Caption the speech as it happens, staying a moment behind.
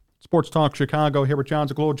Sports Talk Chicago here with John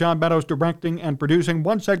Zaghloul. John Meadows directing and producing.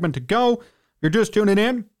 One segment to go. You're just tuning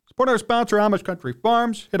in. Support our sponsor, Amish Country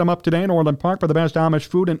Farms. Hit them up today in Orland Park for the best Amish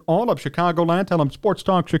food in all of Chicagoland. Tell them Sports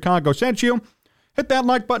Talk Chicago sent you. Hit that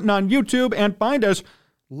like button on YouTube and find us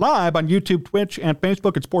live on YouTube, Twitch, and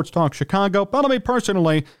Facebook at Sports Talk Chicago. Follow me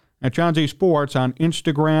personally at John Z Sports on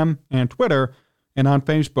Instagram and Twitter and on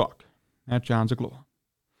Facebook at John Zaghloul.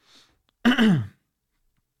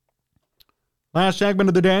 Last segment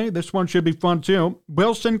of the day. This one should be fun too.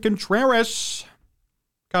 Willson Contreras,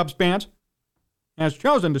 Cubs fans, has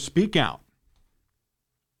chosen to speak out.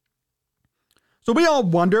 So we all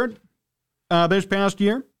wondered this past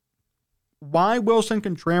year why Willson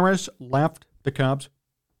Contreras left the Cubs.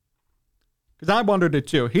 Because I wondered it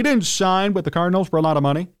too. He didn't sign with the Cardinals for a lot of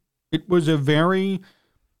money. It was a very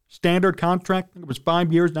standard contract. It was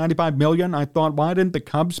 5 years, $95 million. I thought, why didn't the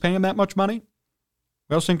Cubs pay him that much money?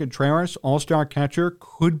 Willson Contreras, all-star catcher,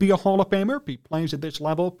 could be a Hall of Famer if he plays at this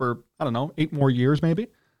level for, 8 more years maybe.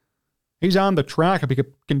 He's on the track if he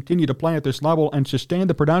could continue to play at this level and sustain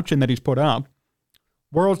the production that he's put up.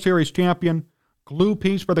 World Series champion, glue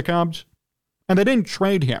piece for the Cubs, and they didn't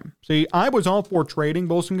trade him. See, I was all for trading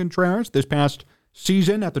Willson Contreras this past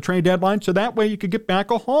season at the trade deadline, so that way you could get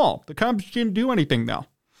back a haul. The Cubs didn't do anything, though.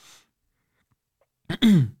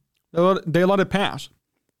 They let it pass.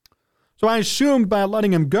 So I assumed by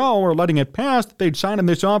letting him go or letting it pass that they'd sign him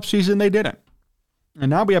this offseason. They didn't.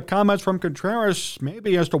 And now we have comments from Contreras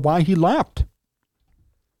maybe as to why he left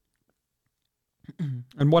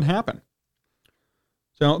and what happened.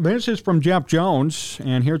 So this is from Jeff Jones,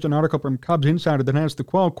 and here's an article from Cubs Insider that has the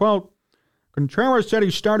quote, Contreras said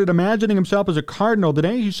he started imagining himself as a Cardinal the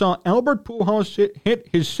day he saw Albert Pujols hit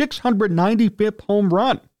his 695th home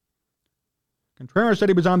run. Contreras said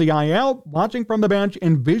he was on the IL, watching from the bench,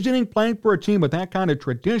 envisioning playing for a team with that kind of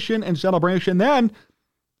tradition and celebration. Then,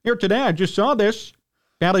 here today, I just saw this,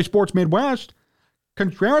 Valley Sports Midwest,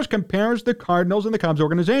 Contreras compares the Cardinals and the Cubs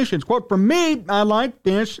organizations. Quote, for me, I like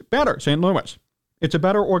this better, St. Louis. It's a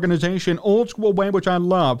better organization, old school way, which I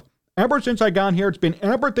love. Ever since I got here, it's been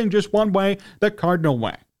everything just one way, the Cardinal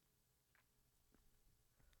way.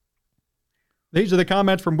 These are the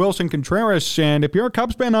comments from Willson Contreras, and if you're a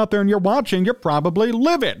Cubs fan out there and you're watching, you're probably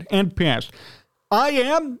livid and pissed. I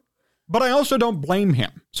am, but I also don't blame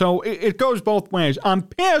him. So it goes both ways. I'm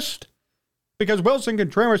pissed because Willson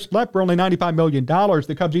Contreras left for only $95 million.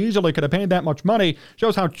 The Cubs easily could have paid that much money.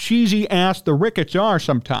 Shows how cheesy-ass the Ricketts are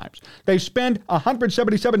sometimes. They spend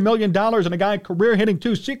 $177 million on a guy career hitting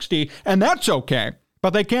 .260, and that's okay.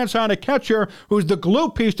 But they can't sign a catcher who's the glue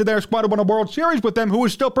piece to their squad who won a World Series with them, who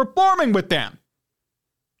is still performing with them.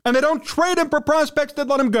 And they don't trade him for prospects that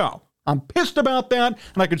let him go. I'm pissed about that,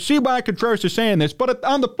 and I can see why Contreras is saying this. But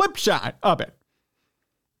on the flip side of it,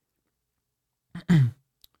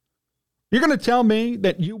 you're going to tell me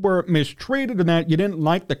that you were mistreated and that you didn't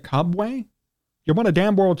like the Cub way? You won a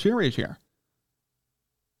damn World Series here.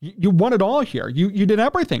 You won it all here. You did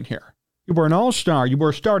everything here. You were an all-star. You were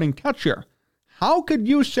a starting catcher. How could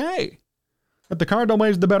you say that the Cardinal way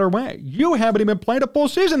is the better way? You haven't even played a full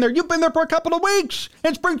season there. You've been there for a couple of weeks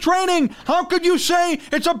in spring training. How could you say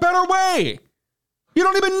it's a better way? You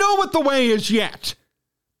don't even know what the way is yet.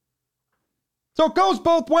 So it goes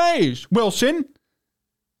both ways, Willson.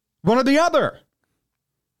 One or the other.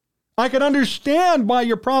 I can understand why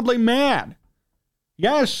you're probably mad.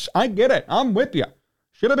 Yes, I get it. I'm with you.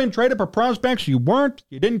 Should have been traded for prospects. You weren't.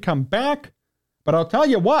 You didn't come back. But I'll tell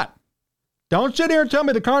you what. Don't sit here and tell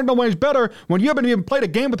me the Cardinal way is better when you haven't even played a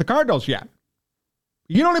game with the Cardinals yet.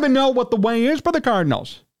 You don't even know what the way is for the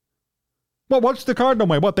Cardinals. Well, what's the Cardinal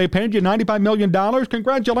way? What, they paid you $95 million?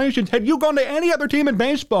 Congratulations. Had you gone to any other team in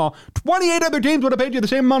baseball, 28 other teams would have paid you the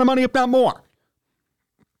same amount of money, if not more.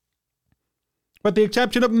 With the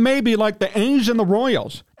exception of maybe like the A's and the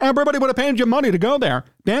Royals. Everybody would have paid you money to go there.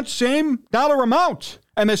 That same dollar amount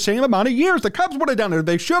and the same amount of years. The Cubs would have done it.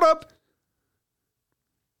 They should have.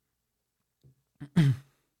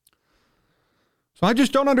 So I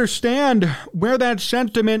just don't understand where that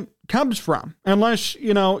sentiment comes from. Unless,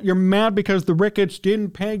 you're mad because the Ricketts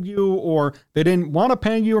didn't pay you or they didn't want to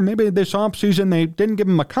pay you or maybe this offseason they didn't give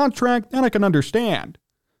him a contract. Then I can understand.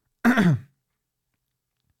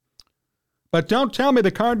 But don't tell me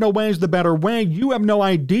the Cardinal way is the better way. You have no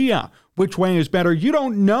idea which way is better. You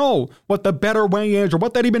don't know what the better way is or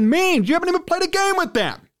what that even means. You haven't even played a game with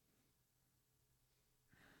them.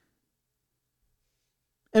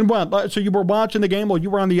 And what? So you were watching the game while you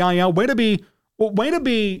were on the IL? Way to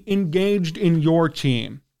be engaged in your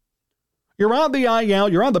team. You're on the IL,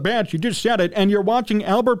 you're on the bench, you just said it, and you're watching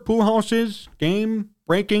Albert Pujols'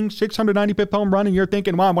 game-breaking 695th home run, and you're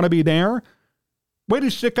thinking, wow, I want to be there. Way to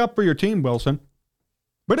stick up for your team, Willson.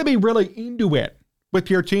 Way to be really into it with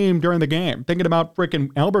your team during the game. Thinking about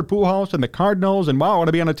freaking Albert Pujols and the Cardinals and, wow, I want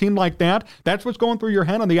to be on a team like that. That's what's going through your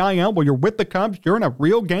head on the IL while you're with the Cubs during a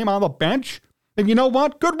real game on the bench. And you know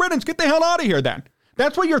what? Good riddance. Get the hell out of here then.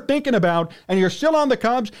 That's what you're thinking about, and you're still on the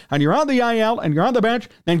Cubs, and you're on the IL, and you're on the bench,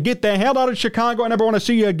 then get the hell out of Chicago. I never want to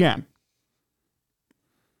see you again.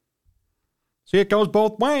 See, it goes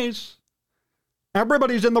both ways.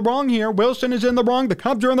 Everybody's in the wrong here. Willson is in the wrong. The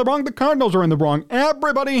Cubs are in the wrong. The Cardinals are in the wrong.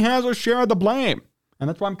 Everybody has a share of the blame. And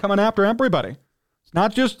that's why I'm coming after everybody. It's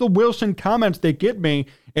not just the Willson comments that get me.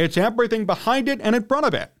 It's everything behind it and in front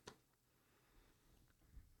of it.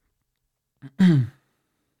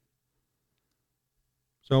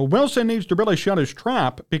 So Willson needs to really shut his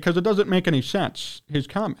trap because it doesn't make any sense, his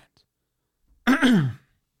comment. And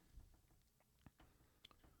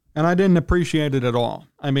I didn't appreciate it at all.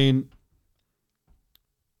 I mean,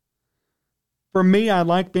 for me, I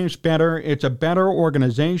like this better. It's a better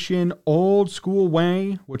organization, old school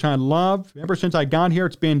way, which I love. Ever since I got here,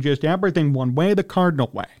 it's been just everything one way, the Cardinal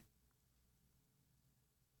way.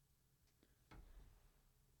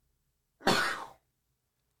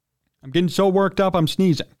 I'm getting so worked up, I'm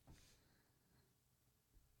sneezing.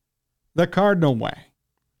 The Cardinal way.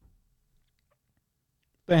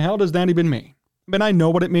 The hell does that even mean? I mean, I know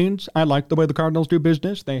what it means. I like the way the Cardinals do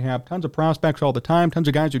business. They have tons of prospects all the time, tons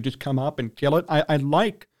of guys who just come up and kill it. I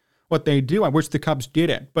like what they do. I wish the Cubs did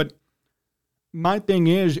it. But my thing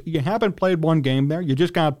is, you haven't played one game there. You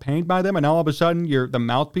just got paid by them, and all of a sudden you're the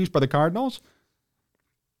mouthpiece for the Cardinals?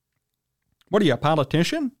 What are you, a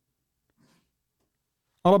politician?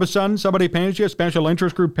 All of a sudden, somebody pays you, a special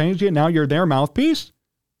interest group pays you, and now you're their mouthpiece?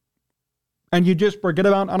 And you just forget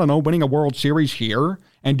about, I don't know, winning a World Series here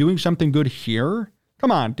and doing something good here?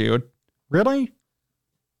 Come on, dude. Really?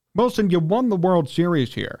 Willson, you won the World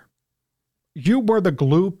Series here. You were the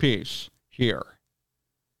glue piece here.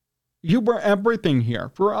 You were everything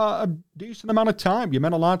here for a decent amount of time. You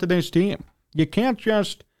meant a lot to this team. You can't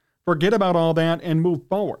just forget about all that and move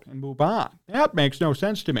forward and move on. That makes no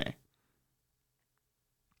sense to me.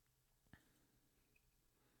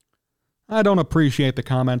 I don't appreciate the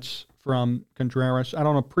comments from Contreras. I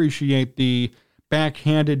don't appreciate the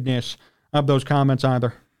backhandedness of those comments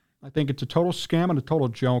either. I think it's a total scam and a total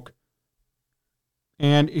joke.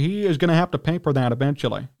 And he is going to have to pay for that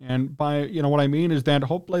eventually. And by, what I mean is that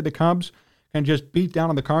hopefully the Cubs can just beat down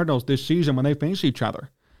on the Cardinals this season when they face each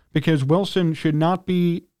other. Because Willson should not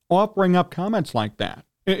be offering up comments like that.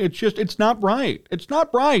 It's not right. It's not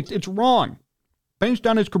right. It's wrong. Based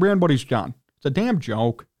on his career and what he's done. It's a damn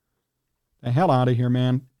joke. The hell out of here,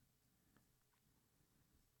 man.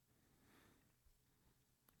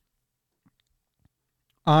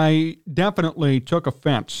 I definitely took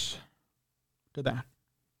offense to that.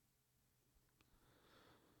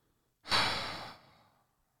 Man.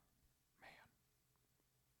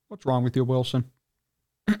 What's wrong with you, Willson?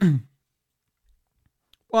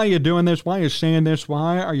 Why are you doing this? Why are you saying this?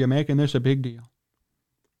 Why are you making this a big deal?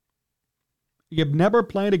 You've never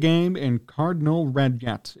played a game in Cardinal red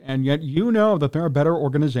yet, and yet you know that they're a better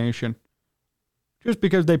organization just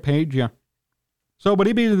because they paid you. So would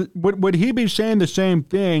he be saying the same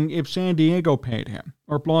thing if San Diego paid him,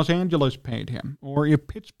 or if Los Angeles paid him, or if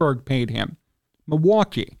Pittsburgh paid him?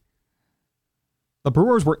 Milwaukee. The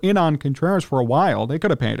Brewers were in on Contreras for a while. They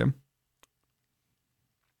could have paid him.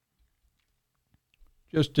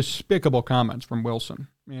 Just despicable comments from Willson.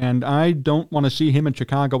 And I don't want to see him in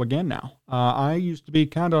Chicago again now. I used to be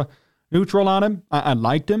kind of neutral on him. I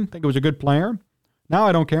liked him. I think he was a good player. Now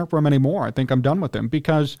I don't care for him anymore. I think I'm done with him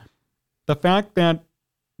because the fact that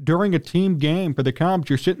during a team game for the Cubs,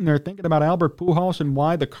 you're sitting there thinking about Albert Pujols and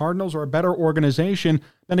why the Cardinals are a better organization,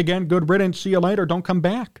 then again, good riddance. See you later. Don't come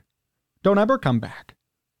back. Don't ever come back.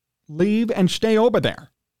 Leave and stay over there.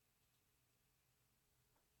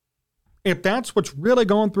 If that's what's really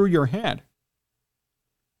going through your head,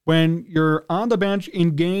 when you're on the bench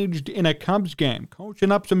engaged in a Cubs game,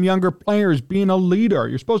 coaching up some younger players, being a leader,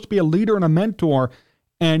 you're supposed to be a leader and a mentor,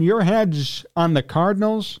 and your head's on the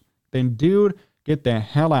Cardinals, then dude, get the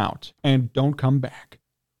hell out and don't come back.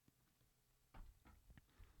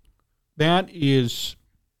 That is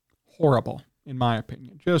horrible, in my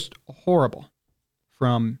opinion. Just horrible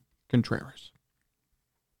from Contreras.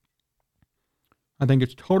 I think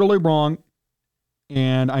it's totally wrong,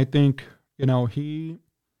 and I think,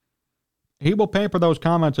 he will pay for those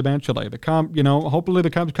comments eventually. Hopefully the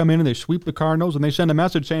Cubs come in and they sweep the Cardinals and they send a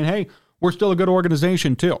message saying, hey, we're still a good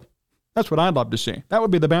organization too. That's what I'd love to see. That would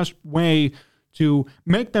be the best way to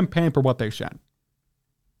make them pay for what they said.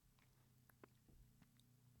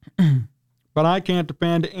 But I can't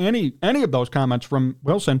defend any of those comments from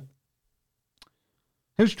Willson.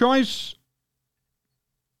 His choice,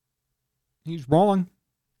 he's wrong.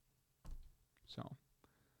 So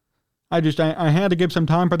I had to give some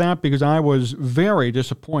time for that because I was very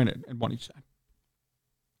disappointed in what he said.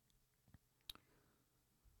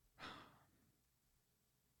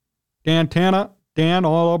 Dan Tana, Dan,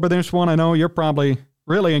 all over this one. I know you're probably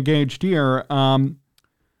really engaged here.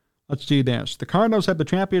 Let's see this. The Cardinals have the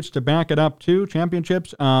champions to back it up too.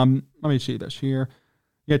 Championships. Let me see this here.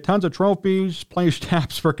 You get tons of trophies, play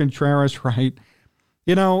stats for Contreras, right?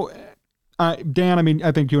 You know, Dan, I mean,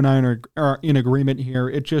 I think you and I are in agreement here.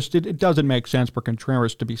 It doesn't make sense for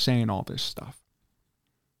Contreras to be saying all this stuff.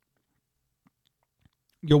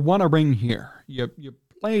 You won a ring here. You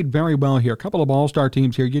played very well here. A couple of all-star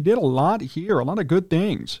teams here. You did a lot here, a lot of good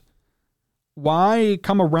things. Why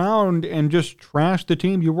come around and just trash the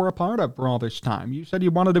team you were a part of for all this time? You said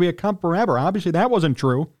you wanted to be a Cub forever. Obviously, that wasn't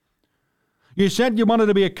true. You said you wanted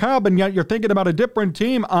to be a Cub, and yet you're thinking about a different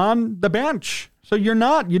team on the bench. So you're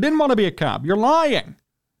not. You didn't want to be a Cub. You're lying.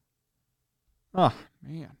 Oh,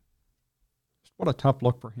 man. What a tough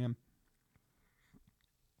look for him.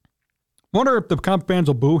 Wonder if the Cub fans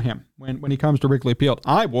will boo him when he comes to Wrigley Field.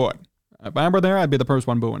 I would. If I were there, I'd be the first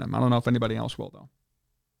one booing him. I don't know if anybody else will, though.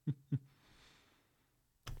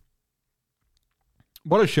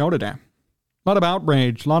 What a show today. A lot of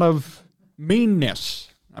outrage, a lot of meanness.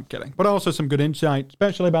 I'm kidding. But also some good insight,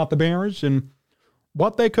 especially about the Bears and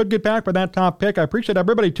what they could get back for that top pick. I appreciate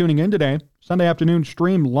everybody tuning in today. Sunday afternoon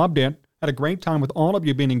stream, loved it. Had a great time with all of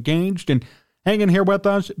you being engaged and hanging here with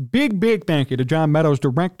us. Big thank you to John Meadows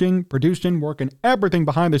directing, producing, working everything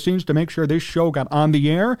behind the scenes to make sure this show got on the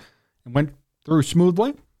air and went through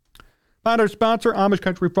smoothly. Our sponsor, Amish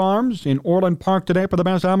Country Farms in Orland Park today for the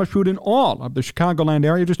best Amish food in all of the Chicagoland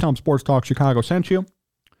area. Just tell them Sports Talk Chicago sent you.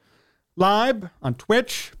 Live on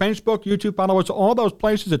Twitch, Facebook, YouTube. Follow us all those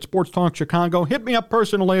places at Sports Talk Chicago. Hit me up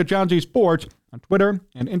personally at John Z Sports on Twitter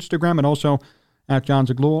and Instagram, and also at John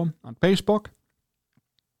Zaglul on Facebook.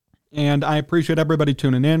 And I appreciate everybody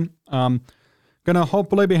tuning in. Going to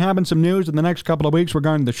hopefully be having some news in the next couple of weeks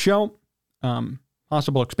regarding the show.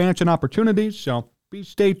 Possible expansion opportunities, so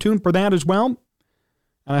stay tuned for that as well.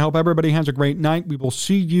 And I hope everybody has a great night. We will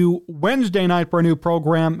see you Wednesday night for a new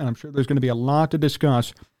program, and I'm sure there's going to be a lot to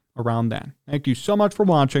discuss around that. Thank you so much for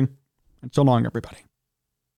watching, and so long, everybody.